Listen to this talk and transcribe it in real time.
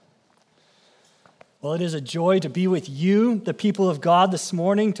Well, it is a joy to be with you, the people of God, this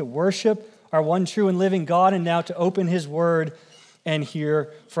morning, to worship our one true and living God, and now to open his word and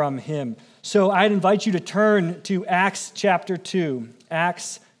hear from him. So I'd invite you to turn to Acts chapter 2.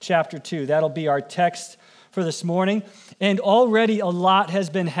 Acts chapter 2. That'll be our text for this morning. And already a lot has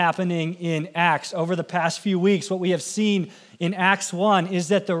been happening in Acts over the past few weeks. What we have seen in Acts 1 is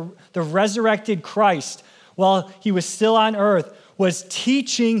that the resurrected Christ, while he was still on earth, was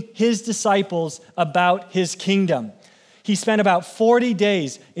teaching his disciples about his kingdom. He spent about 40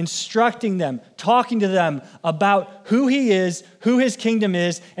 days instructing them, talking to them about who he is, who his kingdom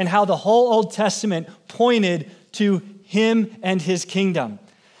is, and how the whole Old Testament pointed to him and his kingdom.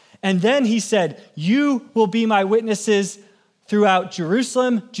 And then he said, "You will be my witnesses throughout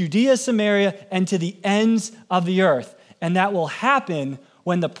Jerusalem, Judea, Samaria, and to the ends of the earth." And that will happen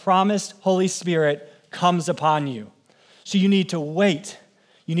when the promised Holy Spirit comes upon you. So you need to wait.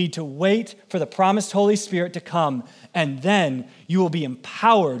 You need to wait for the promised Holy Spirit to come, and then you will be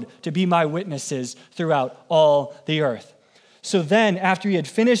empowered to be my witnesses throughout all the earth. So then, after he had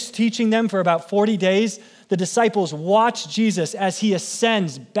finished teaching them for about 40 days, the disciples watched Jesus as he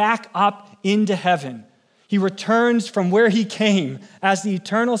ascends back up into heaven. He returns from where he came as the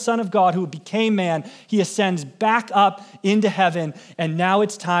eternal Son of God who became man. He ascends back up into heaven, and now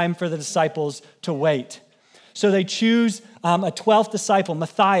it's time for the disciples to wait. So they choose a 12th disciple,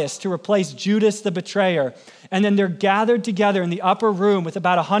 Matthias, to replace Judas the betrayer. And then they're gathered together in the upper room with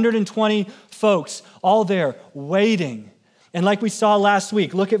about 120 folks, all there waiting. And like we saw last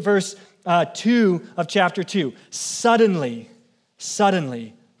week, look at verse 2 of chapter 2. Suddenly,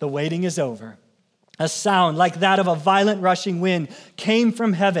 the waiting is over. A sound like that of a violent rushing wind came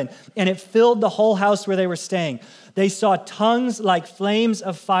from heaven, and it filled the whole house where they were staying. They saw tongues like flames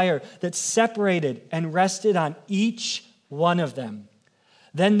of fire that separated and rested on each one of them.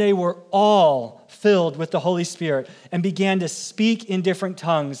 Then they were all filled with the Holy Spirit and began to speak in different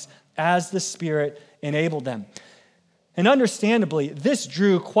tongues as the Spirit enabled them. And understandably, this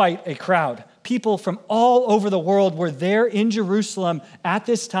drew quite a crowd. People from all over the world were there in Jerusalem at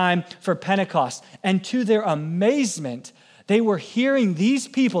this time for Pentecost. And to their amazement, they were hearing these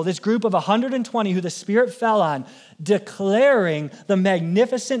people, this group of 120 who the Spirit fell on, declaring the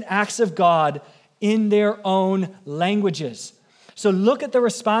magnificent acts of God in their own languages. So look at the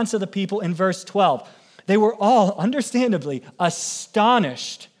response of the people in verse 12. They were all, understandably,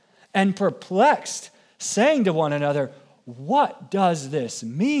 astonished and perplexed, saying to one another, "What does this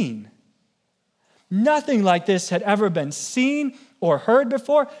mean?" Nothing like this had ever been seen or heard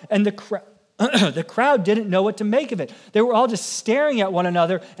before, and the crowd didn't know what to make of it. They were all just staring at one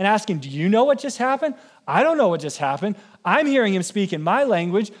another and asking, "Do you know what just happened? I don't know what just happened. I'm hearing him speak in my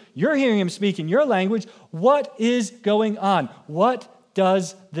language. You're hearing him speak in your language. What is going on? What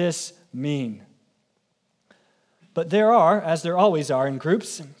does this mean?" But there are, as there always are in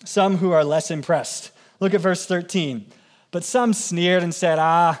groups, some who are less impressed. Look at verse 13. But some sneered and said,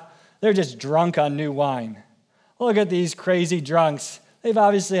 they're just drunk on new wine. Look at these crazy drunks. They've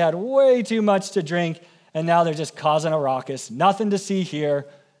obviously had way too much to drink, and now they're just causing a ruckus. Nothing to see here.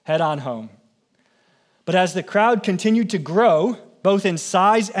 Head on home. But as the crowd continued to grow, both in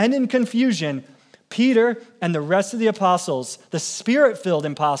size and in confusion, Peter and the rest of the apostles, the Spirit-filled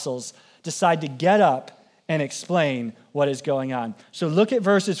apostles, decide to get up and explain what is going on. So look at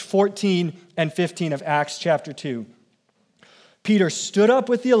verses 14 and 15 of Acts chapter 2. Peter stood up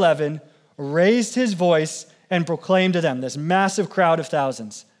with the 11, raised his voice, and proclaimed to them, this massive crowd of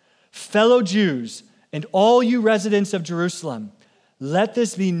thousands, "Fellow Jews, and all you residents of Jerusalem, let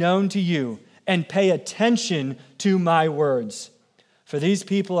this be known to you, and pay attention to my words. For these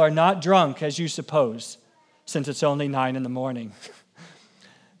people are not drunk, as you suppose, since it's only 9 a.m.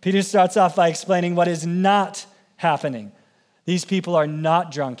 Peter starts off by explaining what is not happening. These people are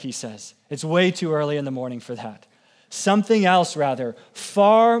not drunk, he says. It's way too early in the morning for that. Something else, rather,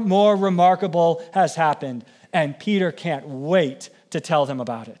 far more remarkable has happened, and Peter can't wait to tell them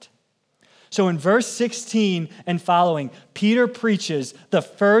about it. So in verse 16 and following, Peter preaches the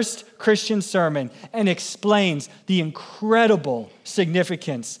first Christian sermon and explains the incredible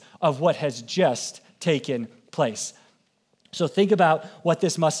significance of what has just taken place. So think about what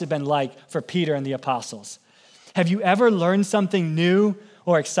this must have been like for Peter and the apostles. Have you ever learned something new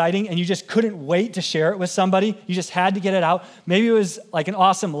or exciting and you just couldn't wait to share it with somebody? You just had to get it out. Maybe it was like an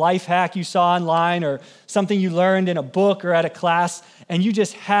awesome life hack you saw online or something you learned in a book or at a class, and you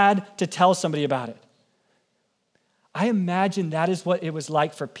just had to tell somebody about it. I imagine that is what it was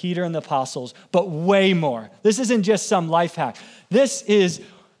like for Peter and the apostles, but way more. This isn't just some life hack. This is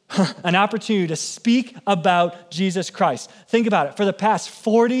an opportunity to speak about Jesus Christ. Think about it. For the past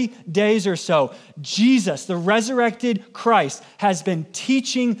 40 days or so, Jesus, the resurrected Christ, has been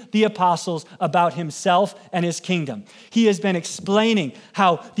teaching the apostles about himself and his kingdom. He has been explaining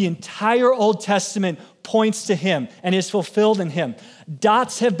how the entire Old Testament points to him and is fulfilled in him.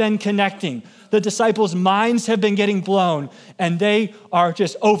 Dots have been connecting. The disciples' minds have been getting blown, and they are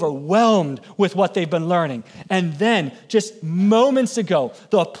just overwhelmed with what they've been learning. And then, just moments ago,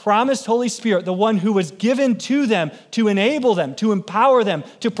 the promised Holy Spirit, the one who was given to them to enable them, to empower them,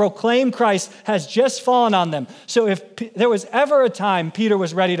 to proclaim Christ, has just fallen on them. So if there was ever a time Peter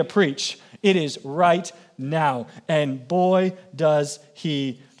was ready to preach, it is right now. And boy, does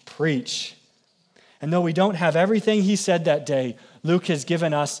he preach. And though we don't have everything he said that day, Luke has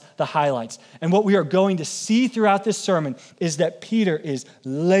given us the highlights. And what we are going to see throughout this sermon is that Peter is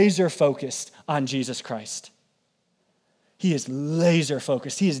laser focused on Jesus Christ. He is laser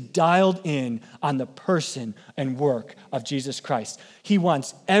focused. He is dialed in on the person and work of Jesus Christ. He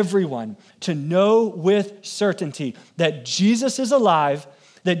wants everyone to know with certainty that Jesus is alive,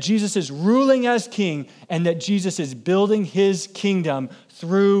 that Jesus is ruling as king, and that Jesus is building his kingdom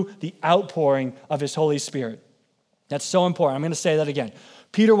through the outpouring of his Holy Spirit. That's so important. I'm going to say that again.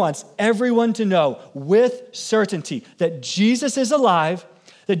 Peter wants everyone to know with certainty that Jesus is alive,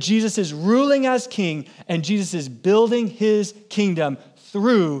 that Jesus is ruling as king, and Jesus is building his kingdom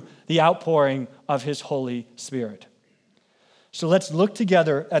through the outpouring of his Holy Spirit. So let's look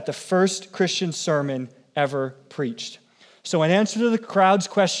together at the first Christian sermon ever preached. So in answer to the crowd's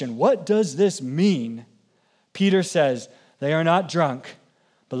question, what does this mean? Peter says, they are not drunk.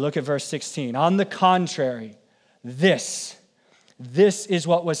 But look at verse 16. On the contrary, this is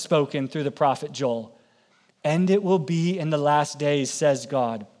what was spoken through the prophet Joel. And it will be in the last days, says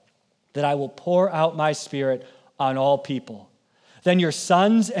God, that I will pour out my Spirit on all people. Then your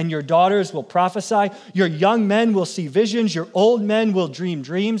sons and your daughters will prophesy. Your young men will see visions. Your old men will dream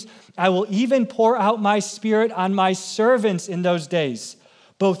dreams. I will even pour out my Spirit on my servants in those days,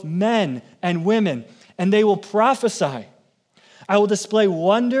 both men and women, and they will prophesy. I will display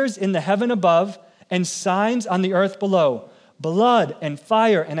wonders in the heaven above and signs on the earth below, blood and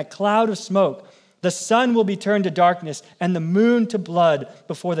fire and a cloud of smoke. The sun will be turned to darkness and the moon to blood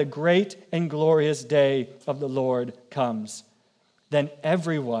before the great and glorious day of the Lord comes. Then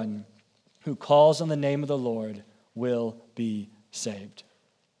everyone who calls on the name of the Lord will be saved.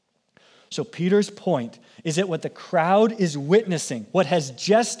 So Peter's point is that what the crowd is witnessing, what has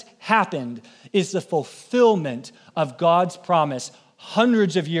just happened, is the fulfillment of God's promise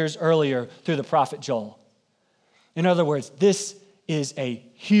hundreds of years earlier through the prophet Joel. In other words, this is a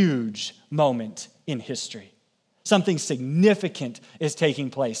huge moment in history. Something significant is taking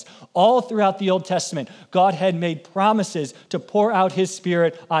place. All throughout the Old Testament, God had made promises to pour out his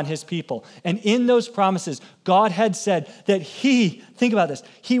Spirit on his people. And in those promises, God had said that think about this,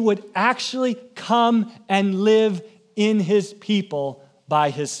 he would actually come and live in his people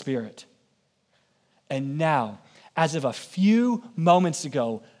by his Spirit. And now, as of a few moments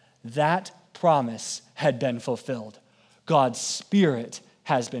ago, that promise had been fulfilled. God's Spirit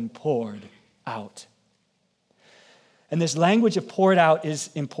has been poured out. And this language of poured out is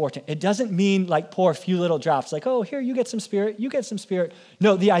important. It doesn't mean like pour a few little drops, like, oh, here, you get some Spirit, you get some Spirit.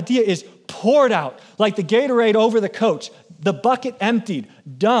 No, the idea is poured out, like the Gatorade over the coach, the bucket emptied,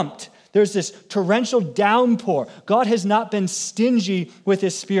 dumped. There's this torrential downpour. God has not been stingy with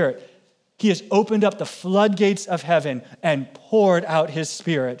his Spirit. He has opened up the floodgates of heaven and poured out his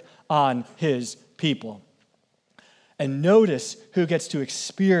Spirit on his people. And notice who gets to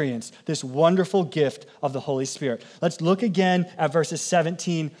experience this wonderful gift of the Holy Spirit. Let's look again at verses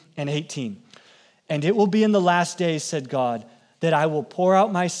 17 and 18. And it will be in the last days, said God, that I will pour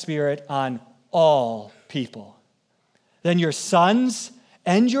out my Spirit on all people. Then your sons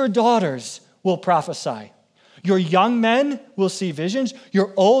and your daughters will prophesy. Your young men will see visions.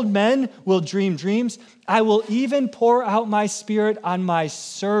 Your old men will dream dreams. I will even pour out my Spirit on my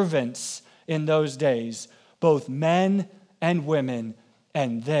servants in those days, both men and women,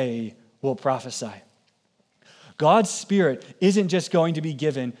 and they will prophesy. God's Spirit isn't just going to be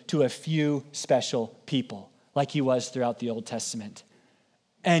given to a few special people like he was throughout the Old Testament.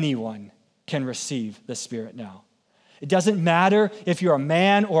 Anyone can receive the Spirit now. It doesn't matter if you're a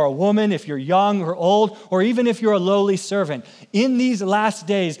man or a woman, if you're young or old, or even if you're a lowly servant. In these last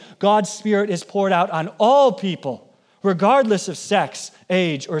days, God's Spirit is poured out on all people, regardless of sex,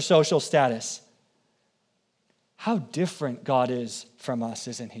 age, or social status. How different God is from us,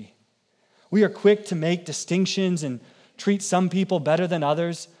 isn't he? We are quick to make distinctions and treat some people better than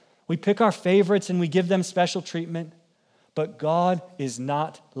others. We pick our favorites and we give them special treatment. But God is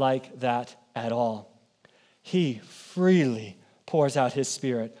not like that at all. He freely pours out his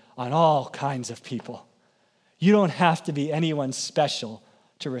Spirit on all kinds of people. You don't have to be anyone special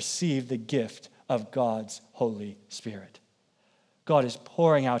to receive the gift of God's Holy Spirit. God is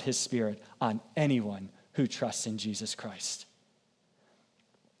pouring out his Spirit on anyone who trusts in Jesus Christ.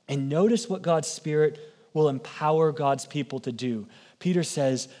 And notice what God's Spirit will empower God's people to do. Peter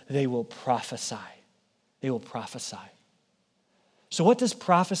says they will prophesy. They will prophesy. So what does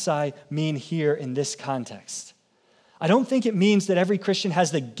prophesy mean here in this context? I don't think it means that every Christian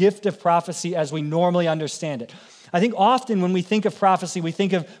has the gift of prophecy as we normally understand it. I think often when we think of prophecy, we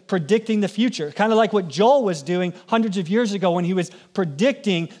think of predicting the future, kind of like what Joel was doing hundreds of years ago when he was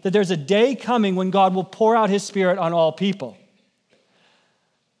predicting that there's a day coming when God will pour out his Spirit on all people.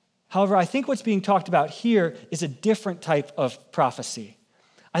 However, I think what's being talked about here is a different type of prophecy.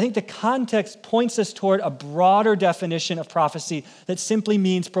 I think the context points us toward a broader definition of prophecy that simply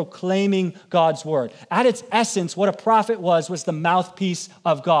means proclaiming God's word. At its essence, what a prophet was the mouthpiece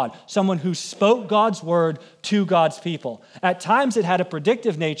of God, someone who spoke God's word to God's people. At times it had a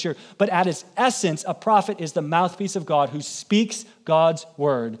predictive nature, but at its essence, a prophet is the mouthpiece of God who speaks God's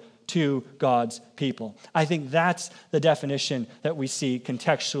word to God's people. I think that's the definition that we see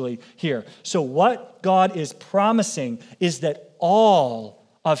contextually here. So what God is promising is that all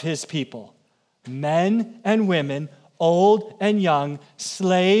of his people, men and women, old and young,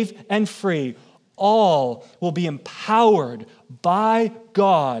 slave and free, all will be empowered by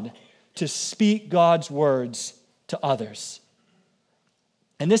God to speak God's words to others.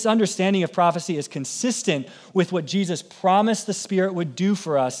 And this understanding of prophecy is consistent with what Jesus promised the Spirit would do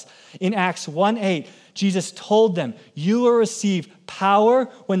for us. In Acts 1:8, Jesus told them, you will receive power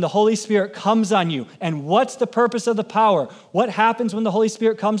when the Holy Spirit comes on you. And what's the purpose of the power? What happens when the Holy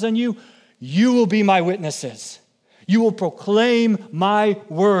Spirit comes on you? You will be my witnesses. You will proclaim my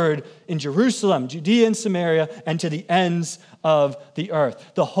word in Jerusalem, Judea and Samaria, and to the ends of the earth.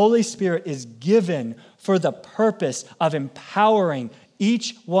 The Holy Spirit is given for the purpose of empowering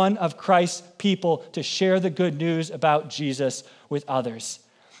each one of Christ's people to share the good news about Jesus with others.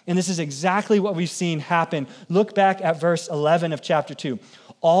 And this is exactly what we've seen happen. Look back at verse 11 of chapter 2.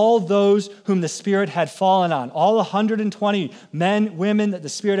 All those whom the Spirit had fallen on, all 120 men, women that the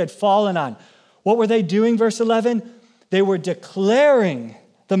Spirit had fallen on, what were they doing, verse 11? They were declaring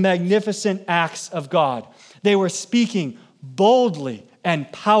the magnificent acts of God. They were speaking boldly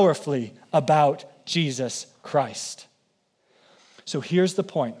and powerfully about Jesus Christ. So here's the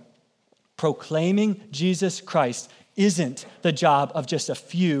point. Proclaiming Jesus Christ isn't the job of just a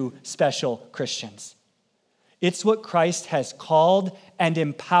few special Christians. It's what Christ has called and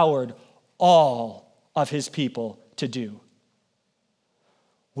empowered all of his people to do.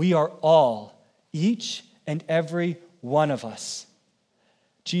 We are all, each and every one of us,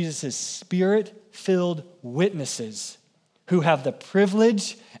 Jesus' Spirit-filled witnesses who have the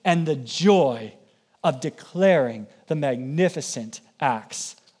privilege and the joy of declaring the magnificent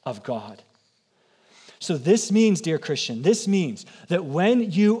acts of God. So this means, dear Christian, this means that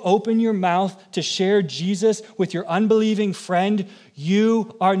when you open your mouth to share Jesus with your unbelieving friend,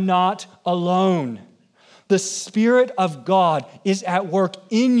 you are not alone. The Spirit of God is at work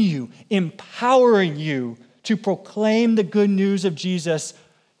in you, empowering you to proclaim the good news of Jesus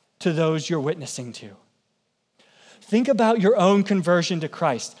to those you're witnessing to. Think about your own conversion to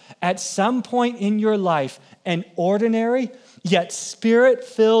Christ. At some point in your life, an ordinary yet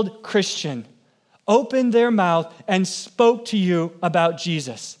Spirit-filled Christian opened their mouth and spoke to you about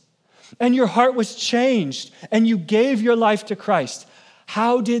Jesus. And your heart was changed, and you gave your life to Christ.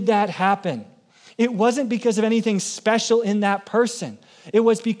 How did that happen? It wasn't because of anything special in that person. It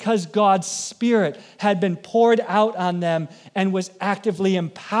was because God's Spirit had been poured out on them and was actively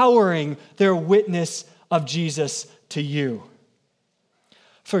empowering their witness of Jesus to you.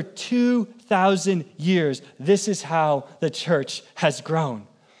 For 2,000 years, this is how the church has grown.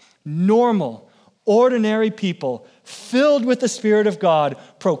 Normal, ordinary people filled with the Spirit of God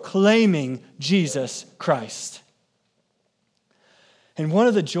proclaiming Jesus Christ. And one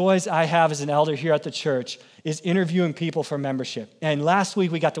of the joys I have as an elder here at the church is interviewing people for membership. And last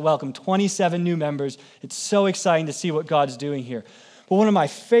week we got to welcome 27 new members. It's so exciting to see what God's doing here. But one of my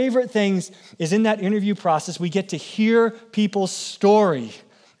favorite things is in that interview process, we get to hear people's story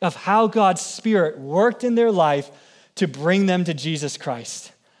of how God's Spirit worked in their life to bring them to Jesus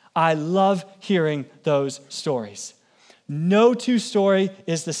Christ. I love hearing those stories. No two story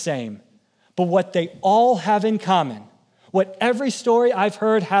is the same, but what they all have in common, what every story I've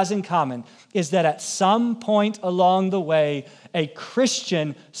heard has in common, is that at some point along the way, a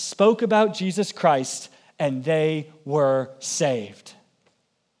Christian spoke about Jesus Christ and they were saved.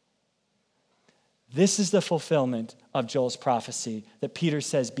 This is the fulfillment of Joel's prophecy that Peter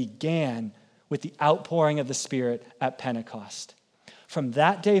says began with the outpouring of the Spirit at Pentecost. From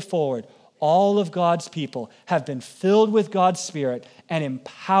that day forward, all of God's people have been filled with God's Spirit and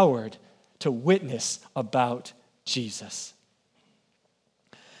empowered to witness about Jesus.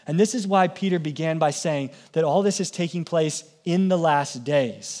 And this is why Peter began by saying that all this is taking place in the last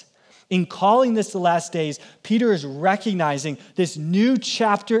days. In calling this the last days, Peter is recognizing this new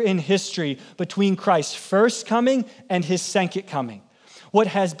chapter in history between Christ's first coming and his second coming. What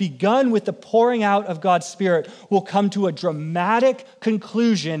has begun with the pouring out of God's Spirit will come to a dramatic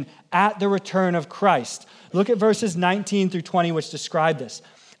conclusion at the return of Christ. Look at verses 19 through 20, which describe this.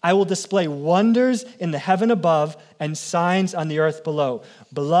 I will display wonders in the heaven above and signs on the earth below.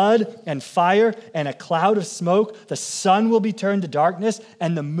 Blood and fire and a cloud of smoke. The sun will be turned to darkness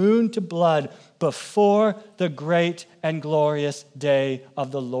and the moon to blood before the great and glorious day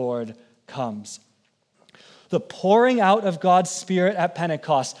of the Lord comes. The pouring out of God's Spirit at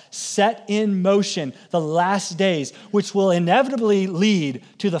Pentecost set in motion the last days, which will inevitably lead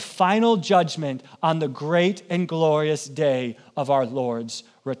to the final judgment on the great and glorious day of our Lord's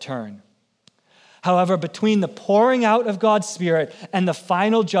return. However, between the pouring out of God's Spirit and the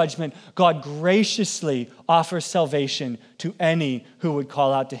final judgment, God graciously offers salvation to any who would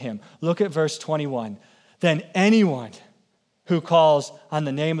call out to him. Look at verse 21. Then anyone who calls on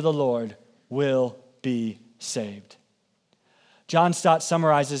the name of the Lord will be saved. John Stott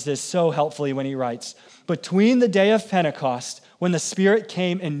summarizes this so helpfully when he writes, between the day of Pentecost, when the Spirit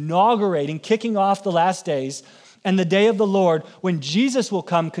came inaugurating, kicking off the last days, and the day of the Lord, when Jesus will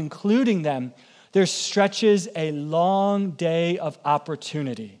come concluding them, there stretches a long day of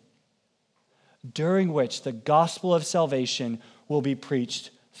opportunity during which the gospel of salvation will be preached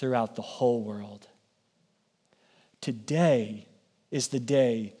throughout the whole world. Today is the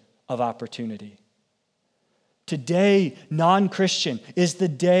day of opportunity. Today, non-Christian, is the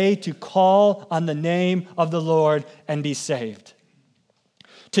day to call on the name of the Lord and be saved.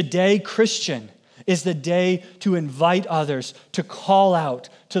 Today, Christian, is the day to invite others to call out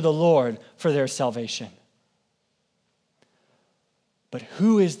to the Lord for their salvation. But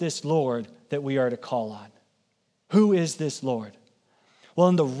who is this Lord that we are to call on? Who is this Lord? Well,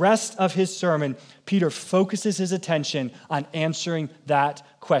 in the rest of his sermon, Peter focuses his attention on answering that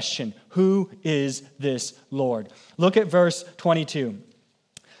question. Who is this Lord? Look at verse 22.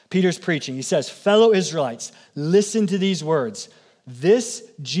 Peter's preaching. He says, fellow Israelites, listen to these words. This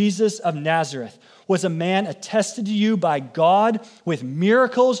Jesus of Nazareth was a man attested to you by God with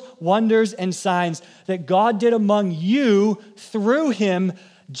miracles, wonders, and signs that God did among you through him,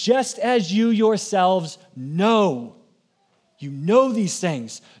 just as you yourselves know. You know these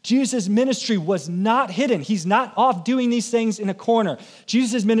things. Jesus' ministry was not hidden. He's not off doing these things in a corner.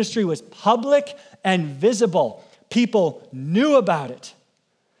 Jesus' ministry was public and visible. People knew about it.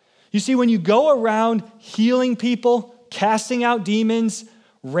 You see, when you go around healing people, casting out demons,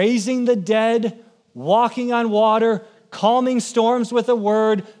 raising the dead, walking on water, calming storms with a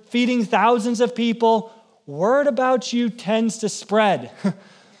word, feeding thousands of people, word about you tends to spread.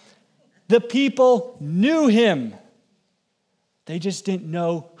 The people knew him. They just didn't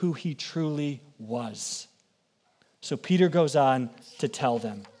know who he truly was. So Peter goes on to tell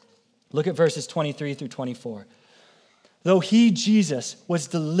them. Look at verses 23 through 24. Though he, Jesus, was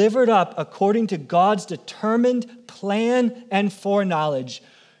delivered up according to God's determined plan and foreknowledge,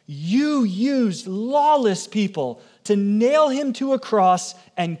 you used lawless people to nail him to a cross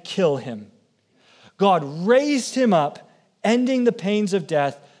and kill him. God raised him up, ending the pains of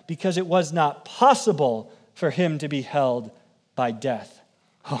death, because it was not possible for him to be held by death.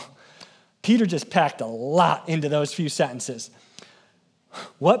 Oh, Peter just packed a lot into those few sentences.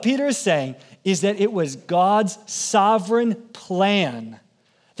 What Peter is saying is that it was God's sovereign plan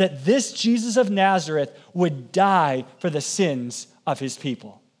that this Jesus of Nazareth would die for the sins of his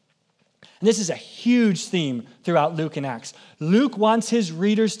people. And this is a huge theme throughout Luke and Acts. Luke wants his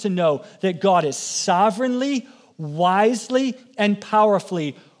readers to know that God is sovereignly, wisely, and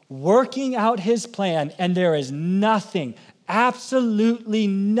powerfully working out his plan, and there is nothing, absolutely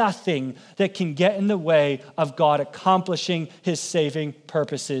nothing, that can get in the way of God accomplishing his saving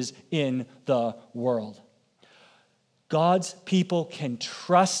purposes in the world. God's people can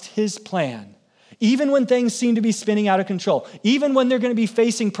trust his plan, even when things seem to be spinning out of control, even when they're going to be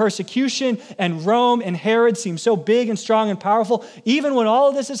facing persecution and Rome and Herod seem so big and strong and powerful. Even when all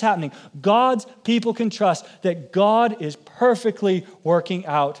of this is happening, God's people can trust that God is perfectly working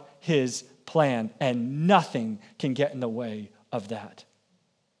out his plan, and nothing can get in the way of that.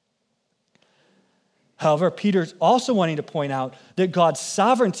 However, Peter's also wanting to point out that God's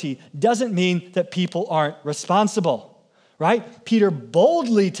sovereignty doesn't mean that people aren't responsible, right? Peter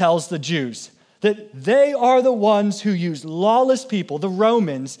boldly tells the Jews that they are the ones who used lawless people, the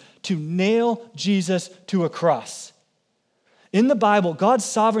Romans, to nail Jesus to a cross. In the Bible, God's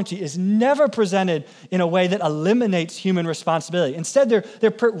sovereignty is never presented in a way that eliminates human responsibility. Instead, they're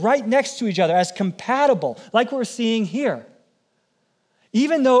put right next to each other as compatible, like we're seeing here.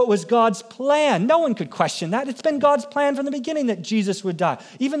 Even though it was God's plan, no one could question that. It's been God's plan from the beginning that Jesus would die.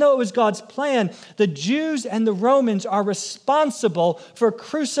 Even though it was God's plan, the Jews and the Romans are responsible for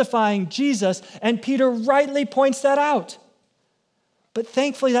crucifying Jesus, and Peter rightly points that out. But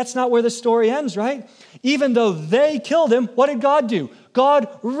thankfully, that's not where the story ends, right? Even though they killed him, what did God do? God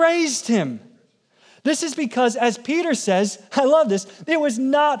raised him. This is because, as Peter says, I love this, it was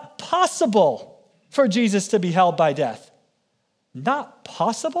not possible for Jesus to be held by death. Not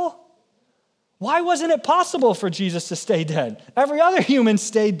possible? Why wasn't it possible for Jesus to stay dead? Every other human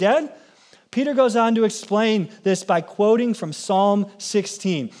stayed dead. Peter goes on to explain this by quoting from Psalm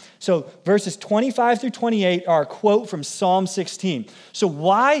 16. So verses 25 through 28 are a quote from Psalm 16. So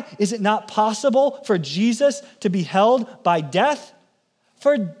why is it not possible for Jesus to be held by death?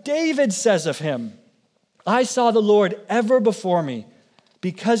 For David says of him, I saw the Lord ever before me.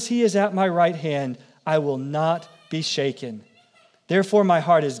 Because he is at my right hand, I will not be shaken. Therefore my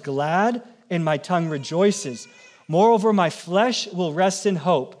heart is glad and my tongue rejoices. Moreover, my flesh will rest in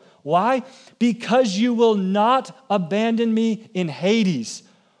hope. Why? Because you will not abandon me in Hades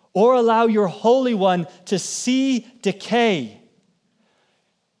or allow your Holy One to see decay.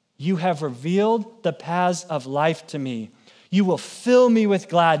 You have revealed the paths of life to me. You will fill me with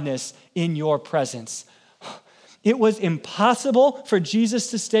gladness in your presence. It was impossible for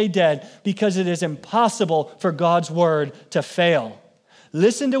Jesus to stay dead because it is impossible for God's word to fail.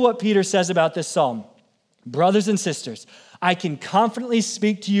 Listen to what Peter says about this psalm. Brothers and sisters, I can confidently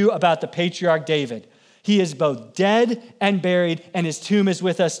speak to you about the patriarch David. He is both dead and buried, and his tomb is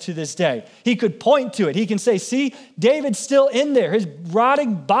with us to this day. He could point to it. He can say, see, David's still in there. His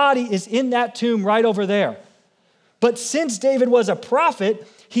rotting body is in that tomb right over there. But since David was a prophet,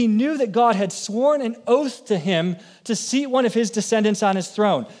 he knew that God had sworn an oath to him to seat one of his descendants on his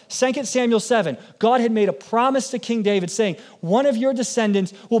throne. 2 Samuel 7, God had made a promise to King David saying, one of your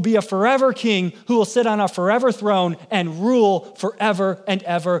descendants will be a forever king who will sit on a forever throne and rule forever and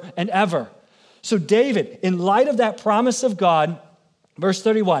ever and ever. So David, in light of that promise of God, verse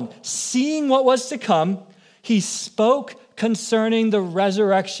 31, seeing what was to come, he spoke concerning the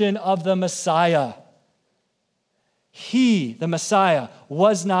resurrection of the Messiah. He, the Messiah,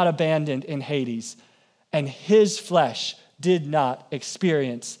 was not abandoned in Hades, and his flesh did not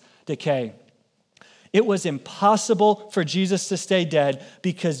experience decay. It was impossible for Jesus to stay dead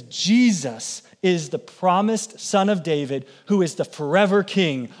because Jesus is the promised Son of David, who is the forever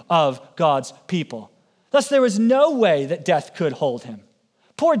King of God's people. Thus, there was no way that death could hold him.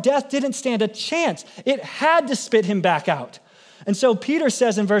 Poor death didn't stand a chance. It had to spit him back out. And so Peter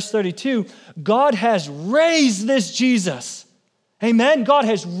says in verse 32, God has raised this Jesus. Amen? God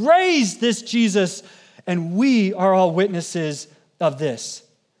has raised this Jesus, and we are all witnesses of this.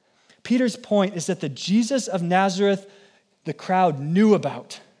 Peter's point is that the Jesus of Nazareth, the crowd knew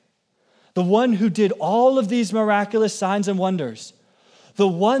about, the one who did all of these miraculous signs and wonders, the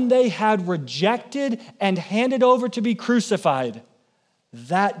one they had rejected and handed over to be crucified,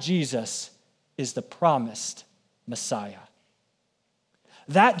 that Jesus is the promised Messiah.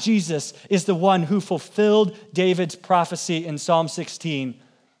 That Jesus is the one who fulfilled David's prophecy in Psalm 16,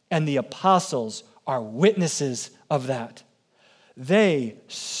 and the apostles are witnesses of that. They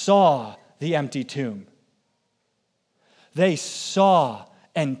saw the empty tomb. They saw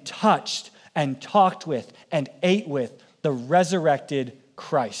and touched and talked with and ate with the resurrected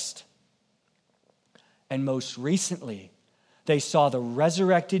Christ. And most recently, they saw the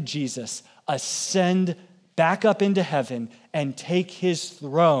resurrected Jesus ascend back up into heaven and take his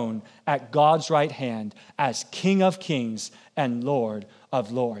throne at God's right hand as King of Kings and Lord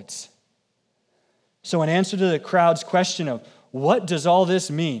of Lords. So in answer to the crowd's question of what does all this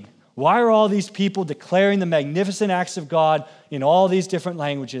mean? Why are all these people declaring the magnificent acts of God in all these different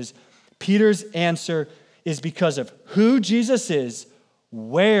languages? Peter's answer is because of who Jesus is,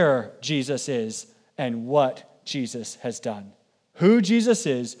 where Jesus is, and what Jesus has done. Who Jesus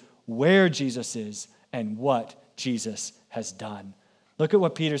is, where Jesus is, and what Jesus has done. Look at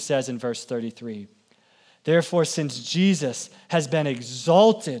what Peter says in verse 33. Therefore, since Jesus has been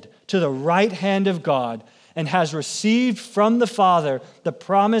exalted to the right hand of God and has received from the Father the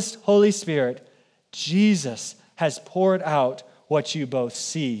promised Holy Spirit, Jesus has poured out what you both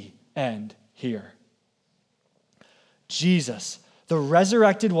see and hear. Jesus, the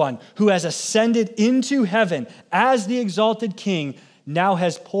resurrected one who has ascended into heaven as the exalted king, now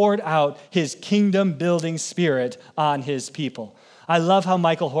has poured out his kingdom-building spirit on his people. I love how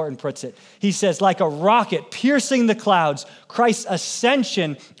Michael Horton puts it. He says, like a rocket piercing the clouds, Christ's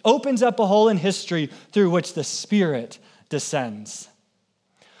ascension opens up a hole in history through which the Spirit descends.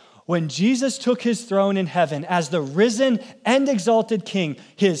 When Jesus took his throne in heaven as the risen and exalted king,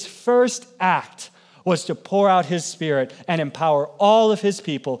 his first act was to pour out his Spirit and empower all of his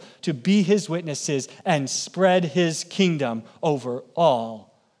people to be his witnesses and spread his kingdom over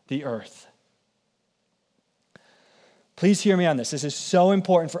all the earth. Please hear me on this. This is so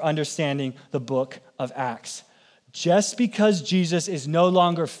important for understanding the book of Acts. Just because Jesus is no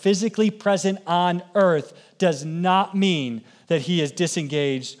longer physically present on earth does not mean that he is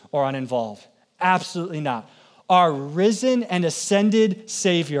disengaged or uninvolved. Absolutely not. Our risen and ascended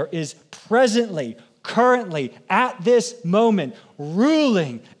Savior is presently, currently, at this moment,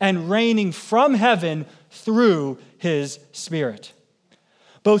 ruling and reigning from heaven through his Spirit.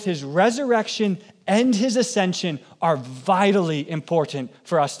 Both his resurrection and his ascension are vitally important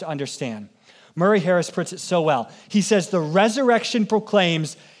for us to understand. Murray Harris puts it so well. He says, the resurrection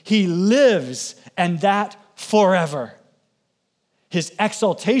proclaims he lives and that forever. His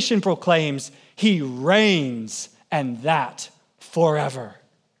exaltation proclaims he reigns and that forever.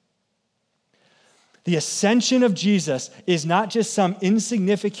 The ascension of Jesus is not just some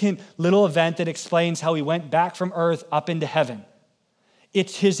insignificant little event that explains how he went back from earth up into heaven.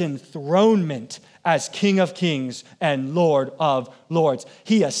 It's his enthronement as King of Kings and Lord of Lords.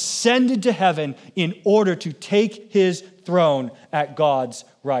 He ascended to heaven in order to take his throne at God's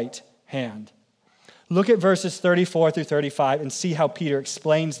right hand. Look at verses 34 through 35 and see how Peter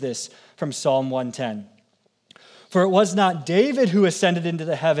explains this from Psalm 110. For it was not David who ascended into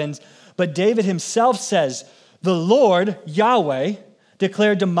the heavens, but David himself says, the Lord, Yahweh,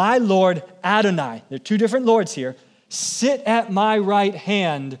 declared to my Lord Adonai. There are two different Lords here. Sit at my right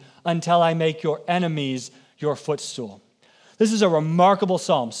hand until I make your enemies your footstool. This is a remarkable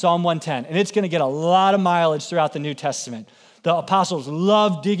psalm, Psalm 110, and it's going to get a lot of mileage throughout the New Testament. The apostles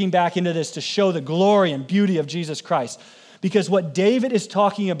love digging back into this to show the glory and beauty of Jesus Christ. Because what David is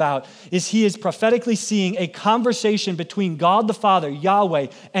talking about is he is prophetically seeing a conversation between God the Father, Yahweh,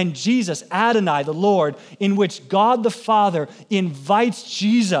 and Jesus, Adonai, the Lord, in which God the Father invites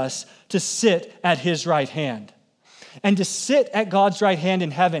Jesus to sit at his right hand. And to sit at God's right hand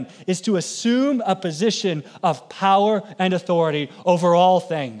in heaven is to assume a position of power and authority over all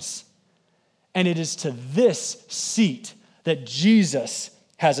things. And it is to this seat that Jesus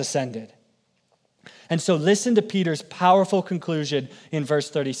has ascended. And so listen to Peter's powerful conclusion in verse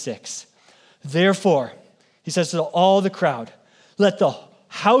 36. Therefore, he says to all the crowd, let the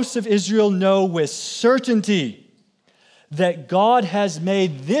house of Israel know with certainty that God has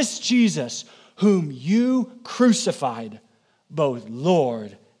made this Jesus, whom you crucified, both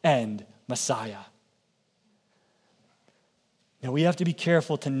Lord and Messiah. Now we have to be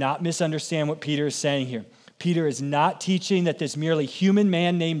careful to not misunderstand what Peter is saying here. Peter is not teaching that this merely human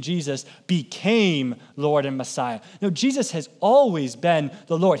man named Jesus became Lord and Messiah. No, Jesus has always been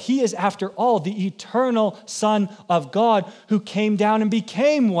the Lord. He is, after all, the eternal Son of God who came down and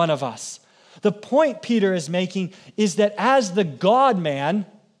became one of us. The point Peter is making is that as the God-man,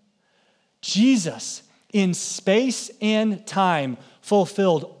 Jesus, in space and time,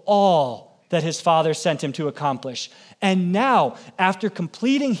 fulfilled all that his Father sent him to accomplish. And now, after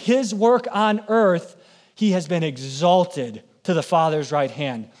completing his work on earth, he has been exalted to the Father's right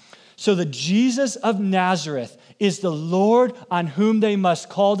hand. So the Jesus of Nazareth is the Lord on whom they must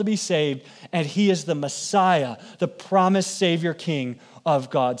call to be saved, and he is the Messiah, the promised Savior King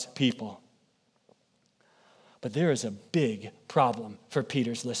of God's people. But there is a big problem for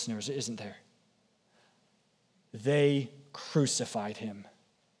Peter's listeners, isn't there? They crucified him.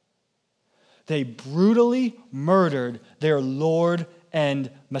 They brutally murdered their Lord and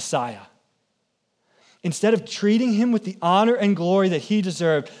Messiah. Instead of treating him with the honor and glory that he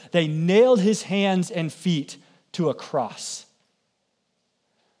deserved, they nailed his hands and feet to a cross.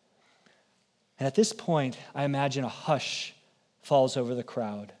 And at this point, I imagine a hush falls over the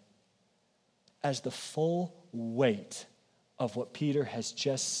crowd as the full weight of what Peter has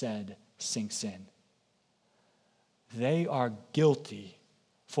just said sinks in. They are guilty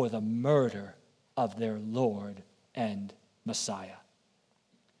for the murder of their Lord and Messiah.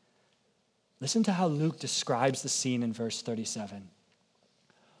 Listen to how Luke describes the scene in verse 37.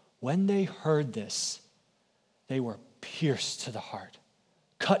 When they heard this, they were pierced to the heart,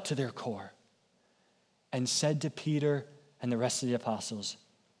 cut to their core, and said to Peter and the rest of the apostles,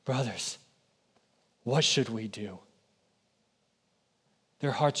 brothers, what should we do?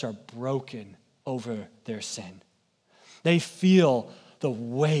 Their hearts are broken over their sin. They feel the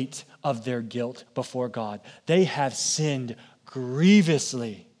weight of their guilt before God. They have sinned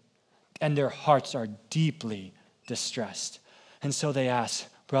grievously, and their hearts are deeply distressed. And so they ask,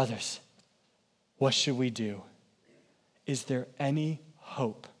 brothers, what should we do? Is there any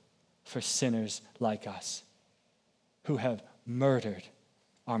hope for sinners like us who have murdered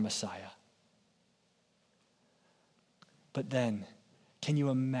our Messiah? But then, can you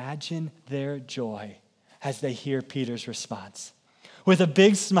imagine their joy as they hear Peter's response? With a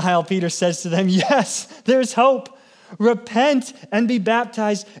big smile, Peter says to them, yes, there's hope. Repent and be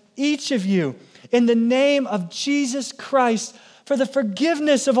baptized, each of you, in the name of Jesus Christ for the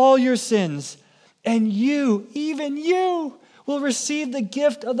forgiveness of all your sins. And you, even you, will receive the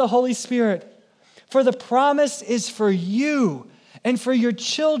gift of the Holy Spirit. For the promise is for you and for your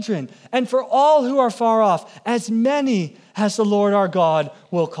children and for all who are far off, as many as the Lord our God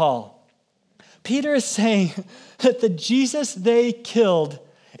will call. Peter is saying that the Jesus they killed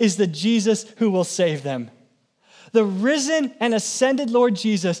is the Jesus who will save them. The risen and ascended Lord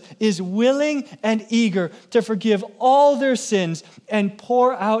Jesus is willing and eager to forgive all their sins and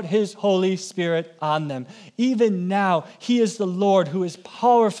pour out his Holy Spirit on them. Even now, he is the Lord who is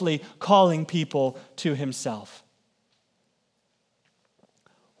powerfully calling people to himself.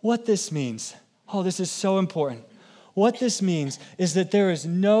 What this means, this is so important. What this means is that there is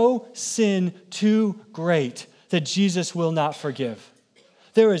no sin too great that Jesus will not forgive.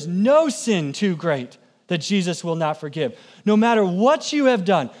 There is no sin too great that Jesus will not forgive. No matter what you have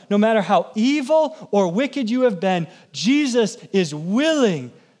done, no matter how evil or wicked you have been, Jesus is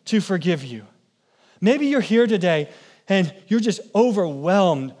willing to forgive you. Maybe you're here today and you're just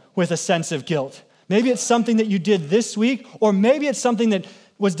overwhelmed with a sense of guilt. Maybe it's something that you did this week, or maybe it's something that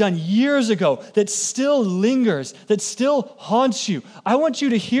was done years ago that still lingers, that still haunts you. I want you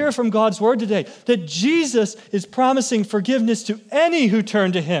to hear from God's word today that Jesus is promising forgiveness to any who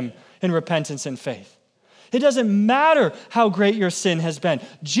turn to him in repentance and faith. It doesn't matter how great your sin has been.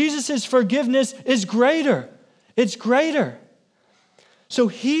 Jesus' forgiveness is greater. It's greater. So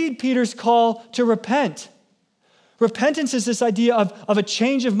heed Peter's call to repent. Repentance is this idea of a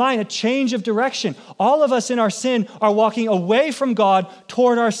change of mind, a change of direction. All of us in our sin are walking away from God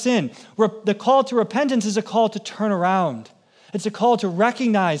toward our sin. The call to repentance is a call to turn around. It's a call to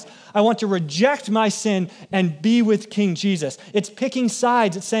recognize, I want to reject my sin and be with King Jesus. It's picking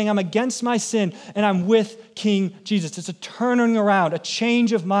sides. It's saying I'm against my sin and I'm with King Jesus. It's a turning around, a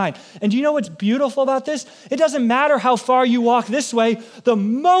change of mind. And do you know what's beautiful about this? It doesn't matter how far you walk this way. The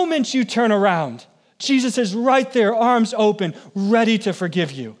moment you turn around, Jesus is right there, arms open, ready to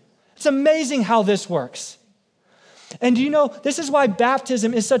forgive you. It's amazing how this works. And do you know, this is why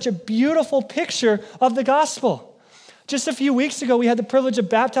baptism is such a beautiful picture of the gospel. Just a few weeks ago, we had the privilege of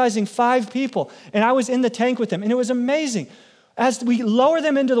baptizing 5 people, and I was in the tank with them, and it was amazing. As we lower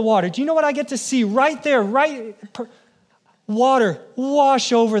them into the water, do you know what I get to see right there, water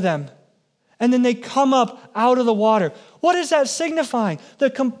wash over them, and then they come up out of the water. What is that signifying? The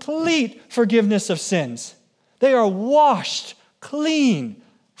complete forgiveness of sins. They are washed, clean,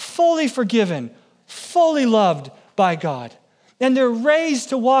 fully forgiven, fully loved by God. And they're raised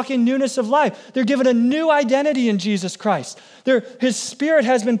to walk in newness of life. They're given a new identity in Jesus Christ. His Spirit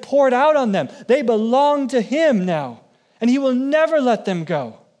has been poured out on them. They belong to him now, and he will never let them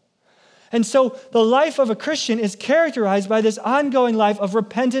go. And so the life of a Christian is characterized by this ongoing life of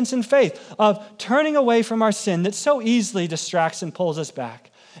repentance and faith, of turning away from our sin that so easily distracts and pulls us back,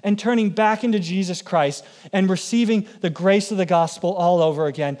 and turning back into Jesus Christ and receiving the grace of the gospel all over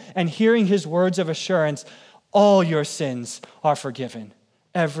again and hearing his words of assurance. All your sins are forgiven.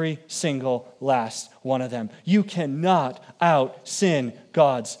 Every single last one of them. You cannot out-sin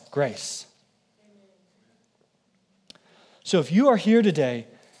God's grace. So if you are here today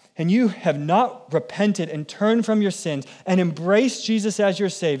and you have not repented and turned from your sins and embraced Jesus as your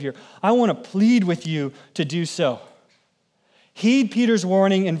Savior, I want to plead with you to do so. Heed Peter's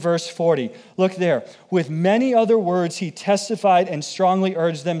warning in verse 40. Look there. With many other words, he testified and strongly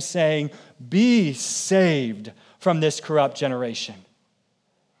urged them, saying, be saved from this corrupt generation.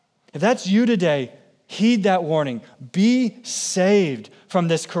 If that's you today, heed that warning. Be saved from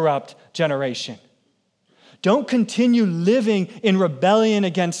this corrupt generation. Don't continue living in rebellion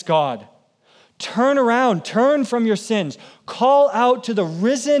against God. Turn around, turn from your sins. Call out to the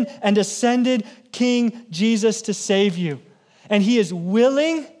risen and ascended King Jesus to save you. And he is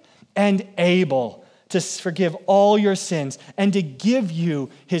willing and able to forgive all your sins and to give you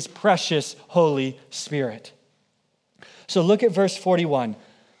his precious Holy Spirit. So look at verse 41.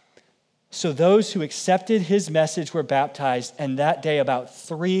 So those who accepted his message were baptized, and that day about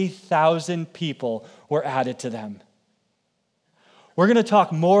 3,000 people were added to them. We're going to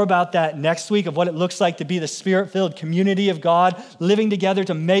talk more about that next week, of what it looks like to be the Spirit-filled community of God, living together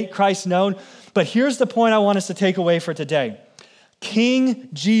to make Christ known. But here's the point I want us to take away for today. King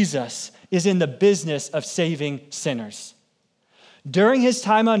Jesus is in the business of saving sinners. During his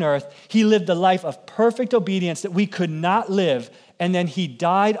time on earth, he lived the life of perfect obedience that we could not live, and then he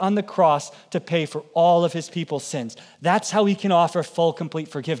died on the cross to pay for all of his people's sins. That's how he can offer full, complete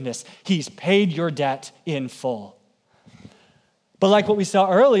forgiveness. He's paid your debt in full. But like what we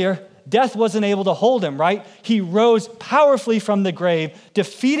saw earlier, death wasn't able to hold him, right? He rose powerfully from the grave,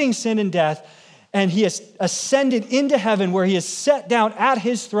 defeating sin and death, and he has ascended into heaven, where he is set down at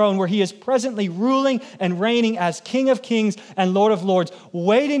his throne, where he is presently ruling and reigning as King of Kings and Lord of Lords,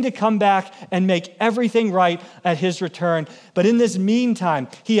 waiting to come back and make everything right at his return. But in this meantime,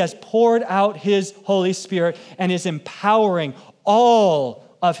 he has poured out his Holy Spirit and is empowering all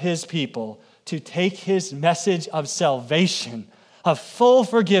of his people to take his message of salvation, of full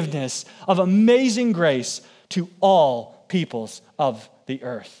forgiveness, of amazing grace to all peoples of the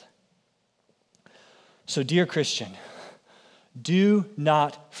earth. So, dear Christian, do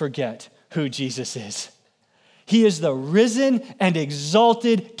not forget who Jesus is. He is the risen and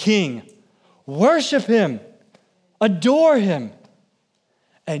exalted King. Worship him, adore him,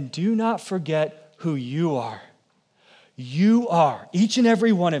 and do not forget who you are. You are, each and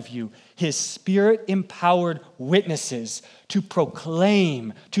every one of you, his Spirit-empowered witnesses to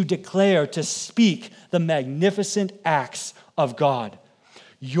proclaim, to declare, to speak the magnificent acts of God.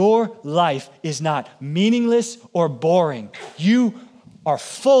 Your life is not meaningless or boring. You are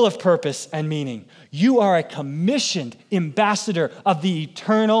full of purpose and meaning. You are a commissioned ambassador of the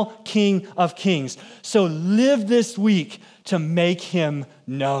eternal King of Kings. So live this week to make him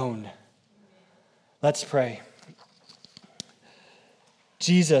known. Let's pray.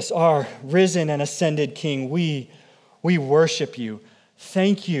 Jesus, our risen and ascended King, we worship you.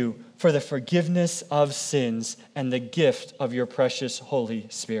 Thank you for the forgiveness of sins and the gift of your precious Holy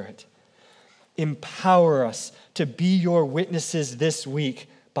Spirit. Empower us to be your witnesses this week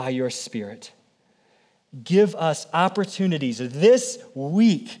by your Spirit. Give us opportunities this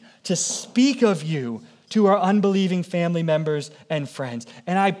week to speak of you to our unbelieving family members and friends.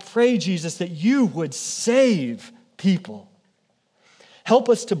 And I pray, Jesus, that you would save people. Help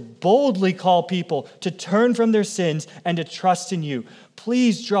us to boldly call people to turn from their sins and to trust in you.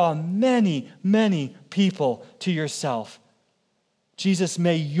 Please draw many, many people to yourself. Jesus,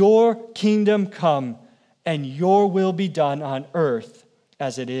 may your kingdom come and your will be done on earth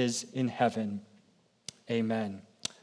as it is in heaven. Amen.